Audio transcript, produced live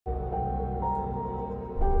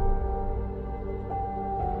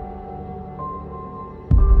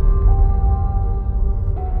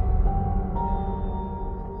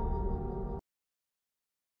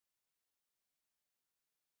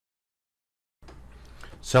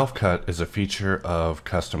Self-cut is a feature of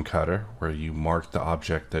Custom Cutter where you mark the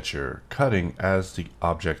object that you're cutting as the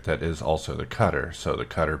object that is also the cutter. So the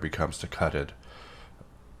cutter becomes the cutted,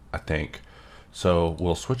 I think. So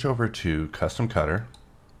we'll switch over to Custom Cutter,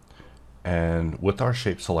 and with our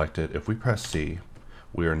shape selected, if we press C,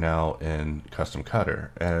 we are now in Custom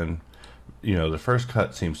Cutter. And you know, the first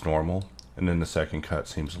cut seems normal, and then the second cut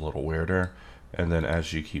seems a little weirder. And then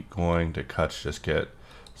as you keep going, the cuts just get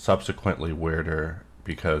subsequently weirder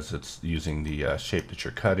because it's using the shape that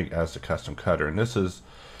you're cutting as the custom cutter. And this is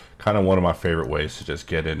kind of one of my favorite ways to just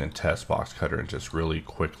get in and test box cutter and just really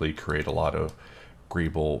quickly create a lot of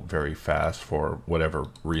greeble very fast for whatever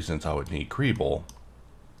reasons I would need greeble.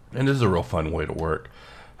 And this is a real fun way to work.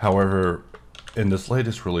 However, in this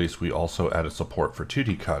latest release, we also added support for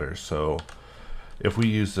 2D cutters. So if we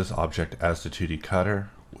use this object as the 2D cutter,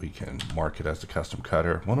 we can mark it as the custom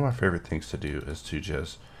cutter. One of my favorite things to do is to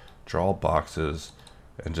just draw boxes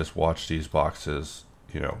and just watch these boxes,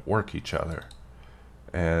 you know, work each other.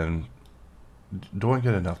 And doing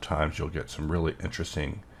it enough times, you'll get some really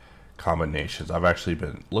interesting combinations. I've actually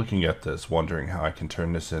been looking at this, wondering how I can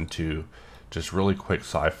turn this into just really quick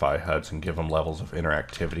sci-fi HUDs and give them levels of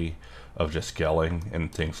interactivity, of just scaling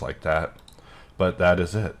and things like that. But that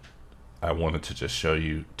is it. I wanted to just show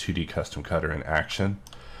you 2D custom cutter in action.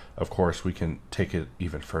 Of course, we can take it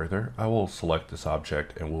even further. I will select this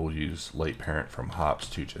object and we'll use late parent from hops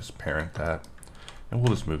to just parent that. And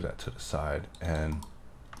we'll just move that to the side and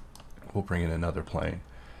we'll bring in another plane.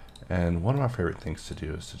 And one of my favorite things to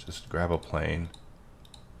do is to just grab a plane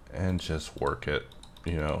and just work it.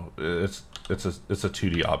 You know, it's a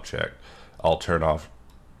 2D object. I'll turn off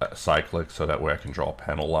cyclic so that way I can draw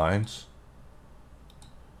panel lines.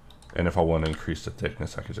 And if I want to increase the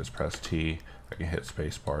thickness, I can just press T. I can hit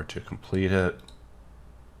spacebar to complete it.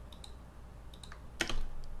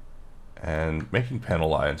 And making panel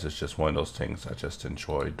lines is just one of those things I just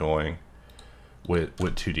enjoy doing with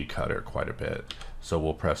 2D cutter quite a bit. So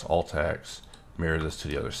we'll press Alt X, mirror this to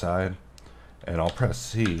the other side, and I'll press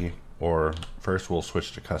C, or first we'll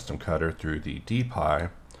switch to custom cutter through the D pie,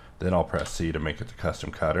 then I'll press C to make it the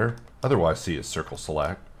custom cutter. Otherwise C is circle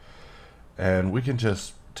select. And we can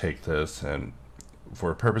just take this, and for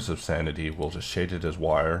a purpose of sanity, we'll just shade it as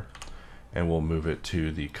wire and we'll move it to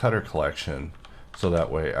the cutter collection so that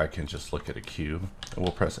way I can just look at a cube. And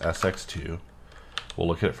we'll press SX2, we'll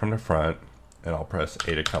look at it from the front, and I'll press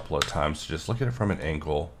 8 a couple of times to just look at it from an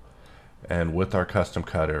angle. And with our custom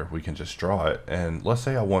cutter, we can just draw it. And let's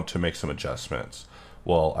say I want to make some adjustments.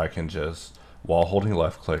 Well, I can just, while holding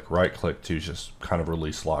left click, right click to just kind of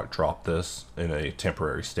release lock, drop this in a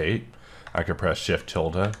temporary state. I can press Shift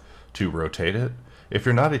tilde to rotate it. If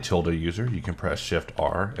you're not a tilde user, you can press Shift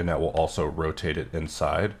R and that will also rotate it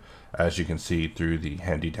inside, as you can see through the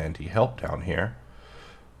handy dandy help down here.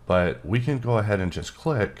 But we can go ahead and just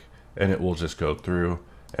click and it will just go through,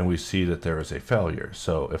 and we see that there is a failure.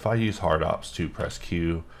 So if I use hard ops to press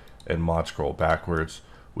Q and mod scroll backwards,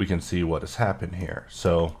 we can see what has happened here.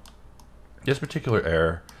 So this particular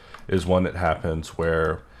error is one that happens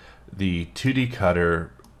where the 2D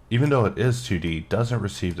cutter, even though it is 2D, doesn't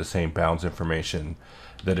receive the same bounds information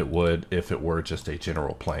that it would if it were just a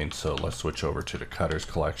general plane. So let's switch over to the cutters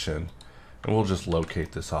collection and we'll just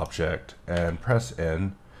locate this object and press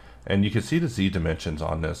N. And you can see the Z dimensions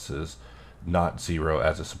on this is not 0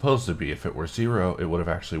 as it's supposed to be. If it were 0, it would have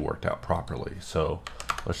actually worked out properly. So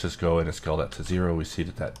let's just go in and scale that to 0. We see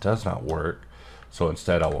that that does not work. So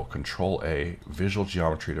instead I will Control A, visual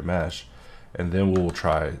geometry to mesh, and then we will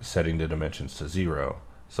try setting the dimensions to 0.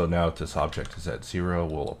 So now that this object is at 0,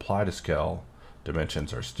 we'll apply to scale.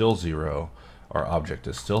 Dimensions are still 0. Our object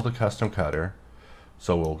is still the custom cutter.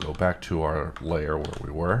 So we'll go back to our layer where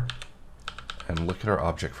we were and look at our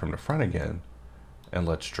object from the front again, and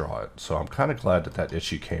let's draw it. So I'm kind of glad that that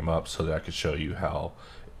issue came up so that I could show you how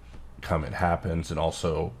come it happens and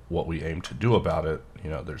also what we aim to do about it. You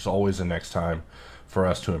know, there's always a next time for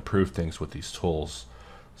us to improve things with these tools.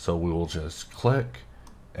 So we will just click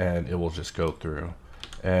and it will just go through.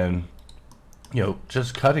 And you know,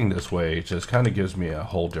 just cutting this way just kind of gives me a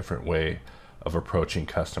whole different way of approaching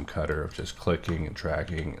custom cutter, of just clicking and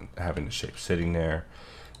dragging and having the shape sitting there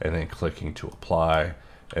and then clicking to apply,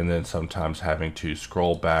 and then sometimes having to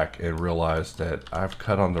scroll back and realize that I've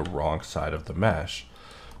cut on the wrong side of the mesh.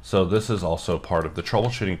 So this is also part of the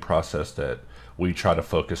troubleshooting process that we try to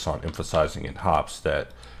focus on emphasizing in hops,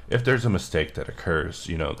 that if there's a mistake that occurs,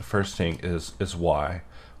 you know, the first thing is why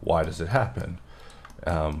does it happen?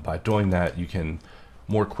 By doing that, you can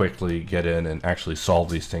more quickly get in and actually solve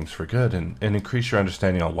these things for good and increase your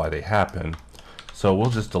understanding on why they happen. So we'll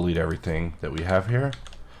just delete everything that we have here,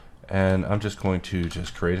 And I'm just going to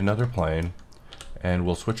just create another plane, and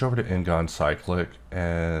we'll switch over to Ingon cyclic,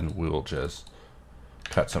 and we'll just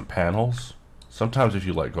cut some panels. Sometimes if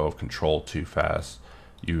you let go of control too fast,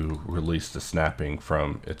 you release the snapping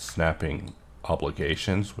from its snapping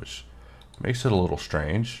obligations, which makes it a little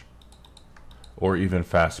strange. Or even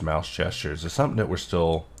fast mouse gestures is something that we're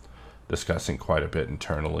still discussing quite a bit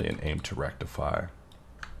internally and aim to rectify.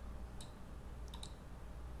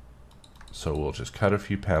 So we'll just cut a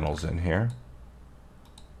few panels in here.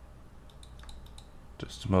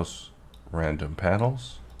 Just the most random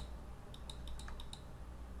panels.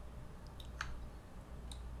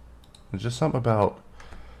 And just something about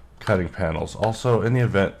cutting panels. Also, in the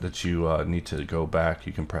event that you need to go back,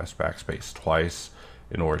 you can press backspace twice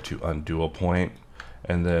in order to undo a point.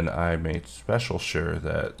 And then I made special sure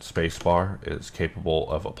that spacebar is capable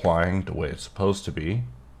of applying the way it's supposed to be,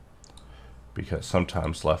 because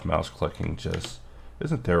sometimes left mouse clicking just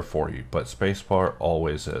isn't there for you, but spacebar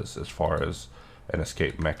always is as far as an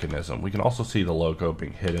escape mechanism. We can also see the logo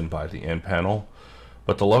being hidden by the end panel,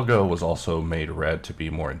 but the logo was also made red to be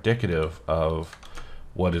more indicative of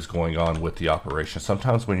what is going on with the operation.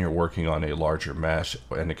 Sometimes when you're working on a larger mesh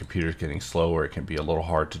and the computer's getting slower, it can be a little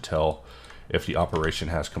hard to tell if the operation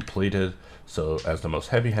has completed. So as the most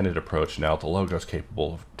heavy-handed approach, now the logo is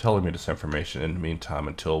capable of telling me this information in the meantime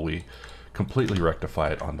until we completely rectify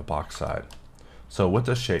it on the box side. So with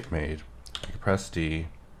this shape made, I can press D,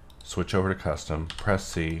 switch over to custom, press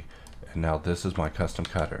C, and now this is my custom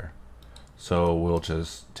cutter. So we'll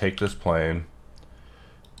just take this plane,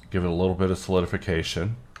 give it a little bit of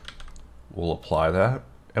solidification, we'll apply that,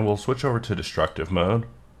 and we'll switch over to destructive mode,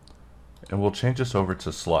 and we'll change this over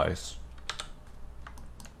to slice.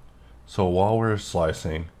 So while we're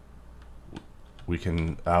slicing,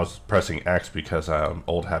 I was pressing X because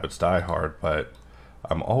old habits die hard, but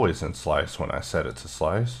I'm always in slice when I set it to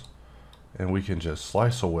slice. And we can just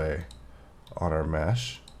slice away on our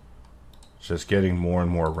mesh, just getting more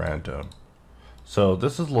and more random. So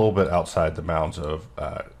this is a little bit outside the bounds of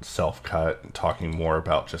Self.cut, and talking more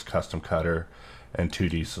about just custom cutter and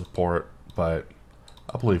 2D support, but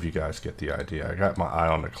I believe you guys get the idea. I got my eye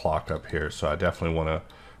on the clock up here, so I definitely want to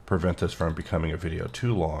prevent this from becoming a video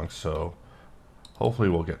too long, so hopefully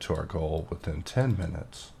we'll get to our goal within 10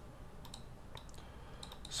 minutes.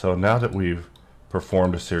 So now that we've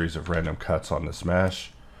performed a series of random cuts on this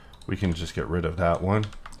mesh, we can just get rid of that one.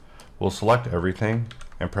 We'll select everything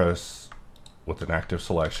and press with an active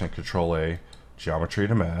selection, Control A, geometry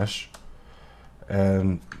to mesh.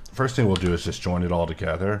 And first thing we'll do is just join it all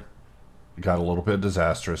together. Got a little bit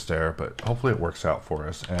disastrous there, but hopefully it works out for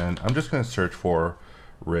us. And I'm just going to search for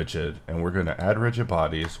rigid, and we're going to add rigid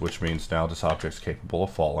bodies, which means now this object is capable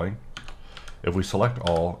of falling. If we select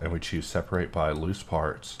all and we choose separate by loose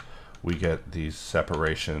parts, we get these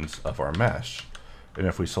separations of our mesh. And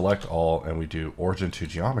if we select all and we do origin to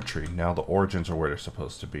geometry, now the origins are where they're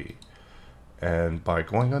supposed to be. And by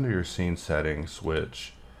going under your scene settings,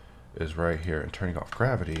 which is right here, and turning off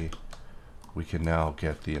gravity, we can now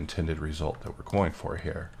get the intended result that we're going for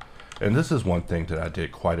here. And this is one thing that I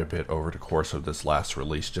did quite a bit over the course of this last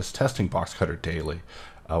release, just testing boxcutter daily.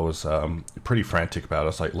 I was pretty frantic about it. I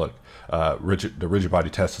was like, look, the rigid body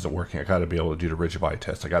test isn't working. I got to be able to do the rigid body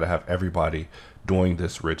test. I got to have everybody doing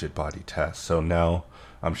this rigid body test. So now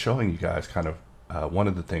I'm showing you guys kind of one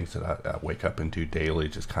of the things that I wake up and do daily,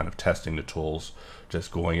 just kind of testing the tools,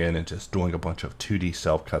 just going in and just doing a bunch of 2D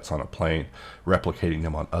self-cuts on a plane, replicating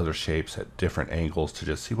them on other shapes at different angles to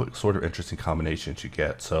just see what sort of interesting combinations you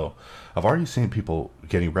get. So I've already seen people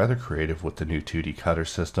getting rather creative with the new 2D cutter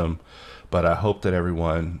system, but I hope that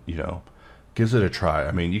everyone, gives it a try.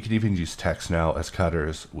 I mean, you can even use text now as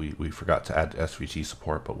cutters. We forgot to add SVG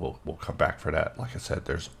support, but we'll come back for that. Like I said,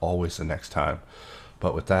 there's always the next time.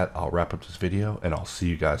 But with that, I'll wrap up this video, and I'll see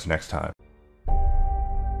you guys next time.